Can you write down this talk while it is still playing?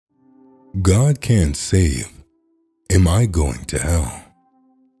God can't save. Am I going to hell?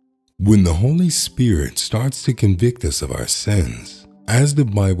 When the Holy Spirit starts to convict us of our sins, as the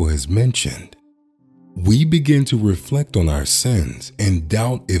Bible has mentioned, we begin to reflect on our sins and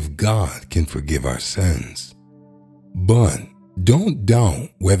doubt if God can forgive our sins. But don't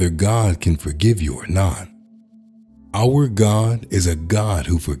doubt whether God can forgive you or not. Our God is a God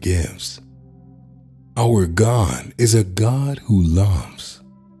who forgives. Our God is a God who loves.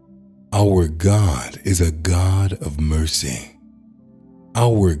 Our God is a God of mercy.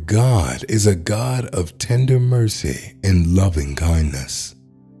 Our God is a God of tender mercy and loving kindness.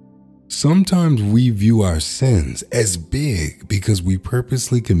 Sometimes we view our sins as big because we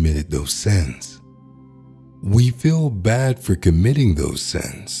purposely committed those sins. We feel bad for committing those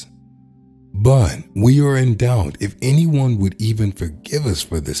sins. But we are in doubt if anyone would even forgive us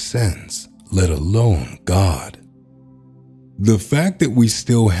for the sins, let alone God. The fact that we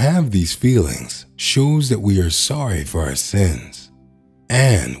still have these feelings shows that we are sorry for our sins,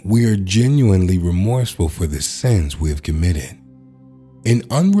 and we are genuinely remorseful for the sins we have committed. An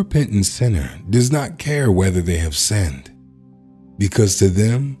unrepentant sinner does not care whether they have sinned, because to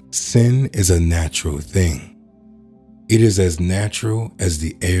them, sin is a natural thing. It is as natural as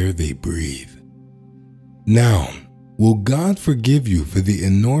the air they breathe. Now, will God forgive you for the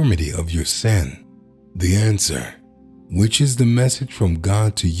enormity of your sin? The answer, which is the message from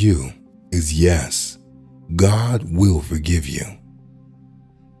God to you, is yes. God will forgive you.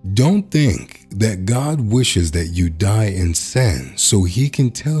 Don't think that God wishes that you die in sin so He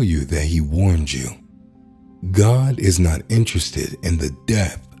can tell you that He warned you. God is not interested in the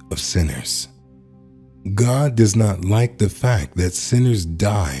death of sinners. God does not like the fact that sinners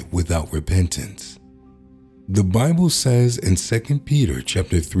die without repentance. The Bible says in 2 Peter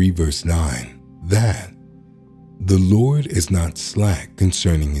chapter 3 verse 9 that the Lord is not slack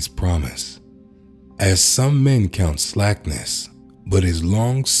concerning His promise, as some men count slackness, but is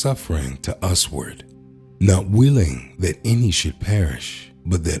long-suffering to usward, not willing that any should perish,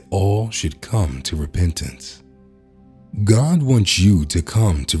 but that all should come to repentance. God wants you to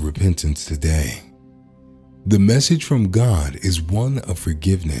come to repentance today. The message from God is one of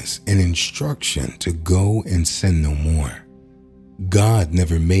forgiveness and instruction to go and sin no more. God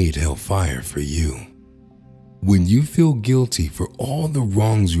never made hellfire for you. When you feel guilty for all the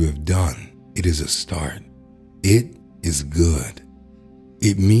wrongs you have done, it is a start. It is good.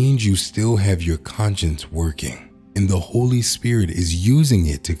 It means you still have your conscience working, and the Holy Spirit is using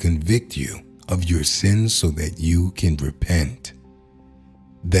it to convict you of your sins so that you can repent.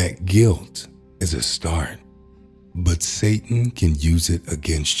 That guilt is a start, but Satan can use it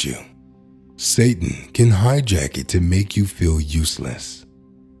against you. Satan can hijack it to make you feel useless.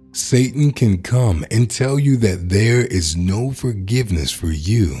 Satan can come and tell you that there is no forgiveness for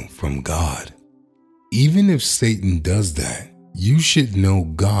you from God. Even if Satan does that, you should know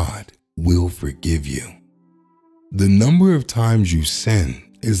God will forgive you. The number of times you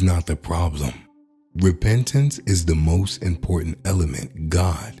sin is not the problem. Repentance is the most important element.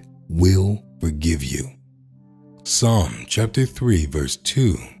 God will forgive you. Psalm chapter 3 verse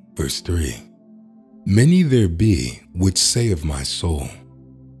 2 verse 3. Many there be which say of my soul,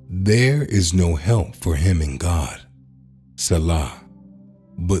 there is no help for him in God. Selah.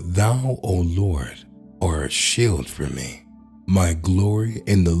 But thou, O Lord, art a shield for me, my glory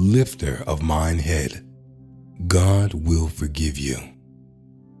and the lifter of mine head. God will forgive you.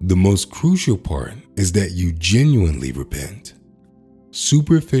 The most crucial part is that you genuinely repent.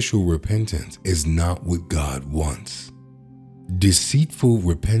 Superficial repentance is not what God wants. Deceitful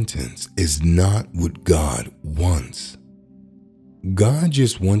repentance is not what God wants. God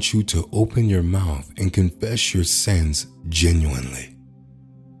just wants you to open your mouth and confess your sins genuinely.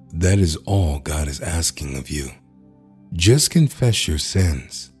 That is all God is asking of you. Just confess your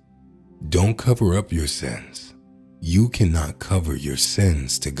sins. Don't cover up your sins. You cannot cover your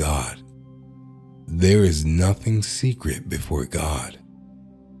sins to God. There is nothing secret before God.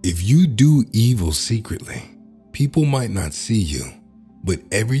 If you do evil secretly, people might not see you, but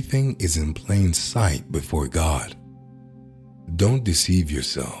everything is in plain sight before God. Don't deceive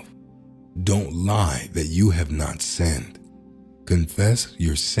yourself. Don't lie that you have not sinned. Confess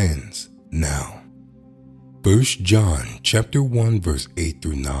your sins now. 1 John chapter 1 verse 8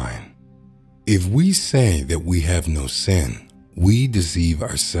 through 9. If we say that we have no sin, we deceive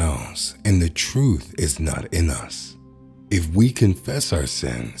ourselves, and the truth is not in us. If we confess our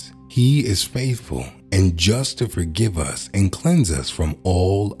sins, He is faithful and just to forgive us and cleanse us from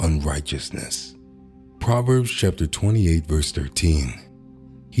all unrighteousness. Proverbs chapter 28 verse 13.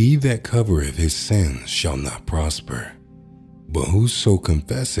 He that covereth his sins shall not prosper, But whoso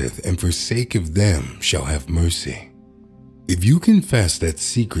confesseth and forsaketh them shall have mercy. If you confess that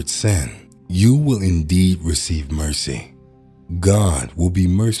secret sin, you will indeed receive mercy. God will be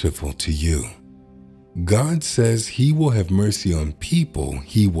merciful to you. God says He will have mercy on people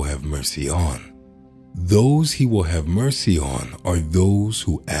He will have mercy on. Those He will have mercy on are those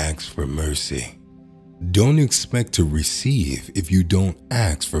who ask for mercy. Don't expect to receive if you don't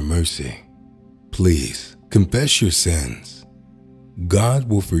ask for mercy. Please confess your sins. God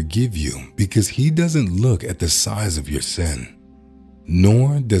will forgive you because He doesn't look at the size of your sin,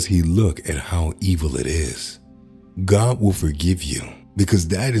 nor does He look at how evil it is. God will forgive you because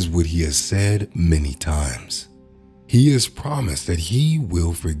that is what He has said many times. He has promised that He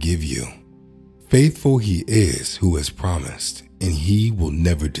will forgive you. Faithful He is who has promised, and He will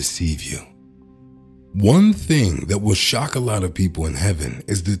never deceive you. One thing that will shock a lot of people in heaven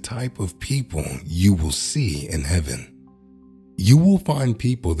is the type of people you will see in heaven. You will find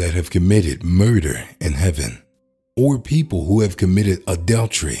people that have committed murder in heaven, or people who have committed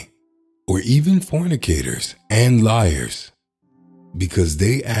adultery, or even fornicators and liars. Because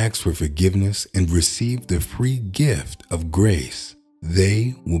they ask for forgiveness and receive the free gift of grace,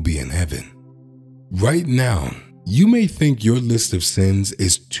 they will be in heaven. Right now, you may think your list of sins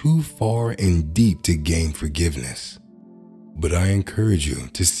is too far and deep to gain forgiveness. But I encourage you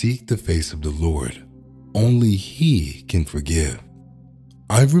to seek the face of the Lord. Only He can forgive.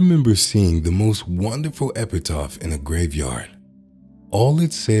 I remember seeing the most wonderful epitaph in a graveyard. All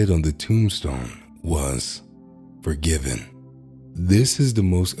it said on the tombstone was, "Forgiven." This is the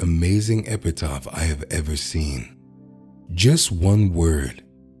most amazing epitaph I have ever seen. Just one word,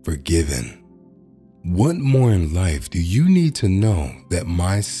 forgiven. What more in life do you need to know that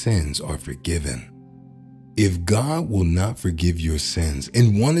my sins are forgiven? If God will not forgive your sins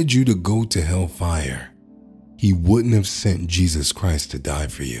and wanted you to go to hellfire, He wouldn't have sent Jesus Christ to die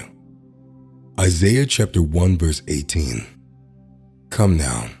for you. Isaiah chapter 1 verse 18. Come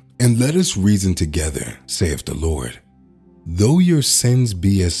now, and let us reason together, saith the Lord. Though your sins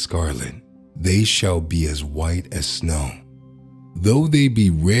be as scarlet, they shall be as white as snow. Though they be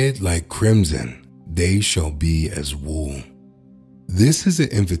red like crimson, they shall be as wool. This is an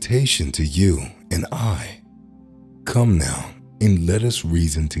invitation to you and I. Come now, and let us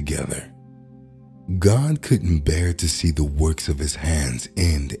reason together. God couldn't bear to see the works of His hands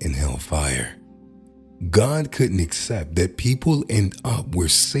end in hellfire. God couldn't accept that people end up where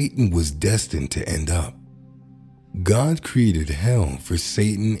Satan was destined to end up. God created hell for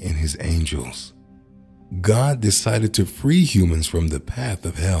Satan and his angels. God decided to free humans from the path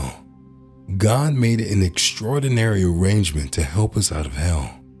of hell. God made an extraordinary arrangement to help us out of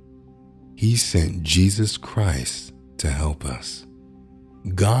hell. He sent Jesus Christ to help us.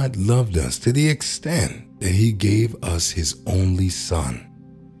 God loved us to the extent that He gave us His only Son,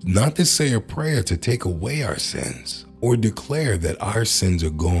 not to say a prayer to take away our sins or declare that our sins are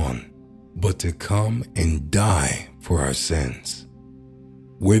gone, but to come and die for our sins.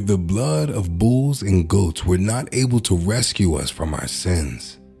 Where the blood of bulls and goats were not able to rescue us from our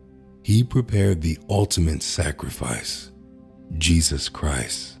sins, He prepared the ultimate sacrifice, Jesus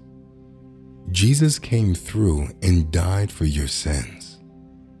Christ. Jesus came through and died for your sins.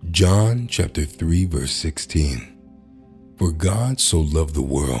 John chapter 3 verse 16. For God so loved the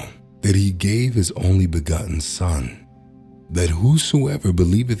world that He gave His only begotten Son, that whosoever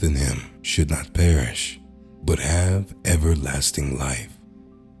believeth in Him should not perish, but have everlasting life.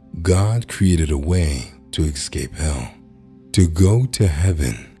 God created a way to escape hell. To go to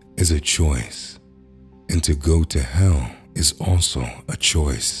heaven is a choice, and to go to hell is also a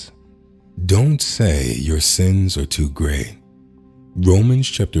choice. Don't say your sins are too great. Romans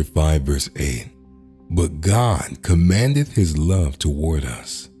chapter 5 verse 8. But God commandeth His love toward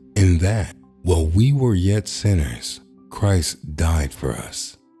us, in that, while we were yet sinners, Christ died for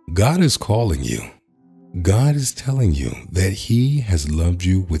us. God is calling you. God is telling you that He has loved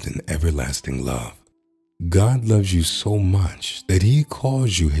you with an everlasting love. God loves you so much that He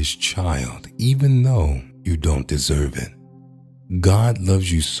calls you His child even though you don't deserve it. God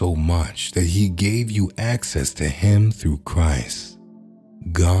loves you so much that He gave you access to Him through Christ.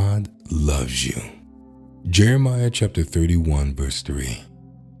 God loves you. Jeremiah chapter 31 verse 3.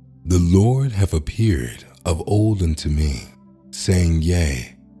 The Lord hath appeared of old unto me, saying,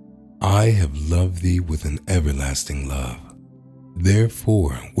 Yea, I have loved thee with an everlasting love.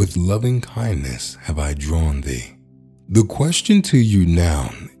 Therefore, with loving kindness have I drawn thee. The question to you now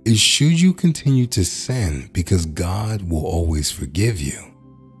is, should you continue to sin because God will always forgive you?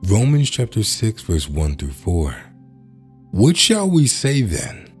 Romans chapter 6 verse 1 through 4. What shall we say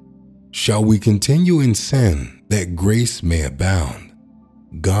then? Shall we continue in sin that grace may abound.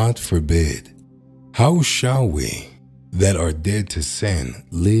 God forbid. How shall we, that are dead to sin,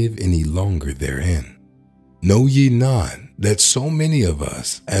 live any longer therein? Know ye not that so many of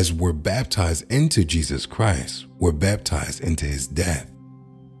us as were baptized into Jesus Christ were baptized into his death?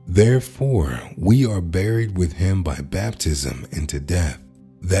 Therefore we are buried with him by baptism into death,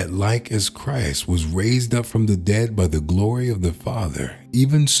 that like as Christ was raised up from the dead by the glory of the Father,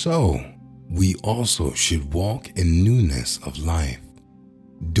 even so we also should walk in newness of life.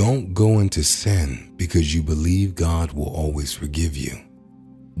 Don't go into sin because you believe God will always forgive you.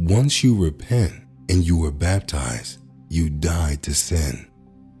 Once you repent and you were baptized, you died to sin.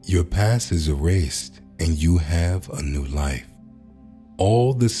 Your past is erased and you have a new life.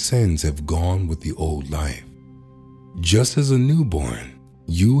 All the sins have gone with the old life. Just as a newborn,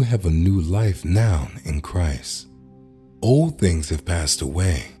 you have a new life now in Christ. Old things have passed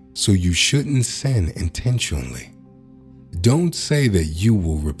away, so you shouldn't sin intentionally. Don't say that you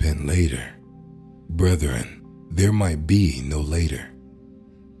will repent later. Brethren, there might be no later.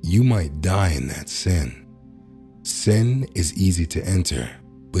 You might die in that sin. Sin is easy to enter,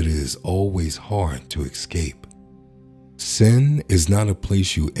 but it is always hard to escape. Sin is not a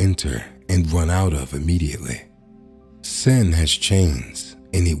place you enter and run out of immediately. Sin has chains,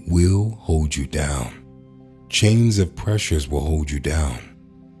 and it will hold you down. Chains of pressures will hold you down.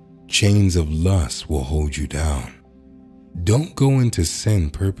 Chains of lust will hold you down. Don't go into sin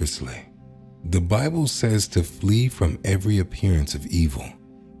purposely. The Bible says to flee from every appearance of evil.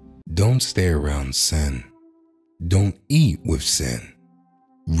 Don't stay around sin. Don't eat with sin.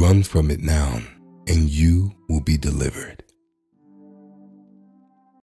 Run from it now, and you will be delivered.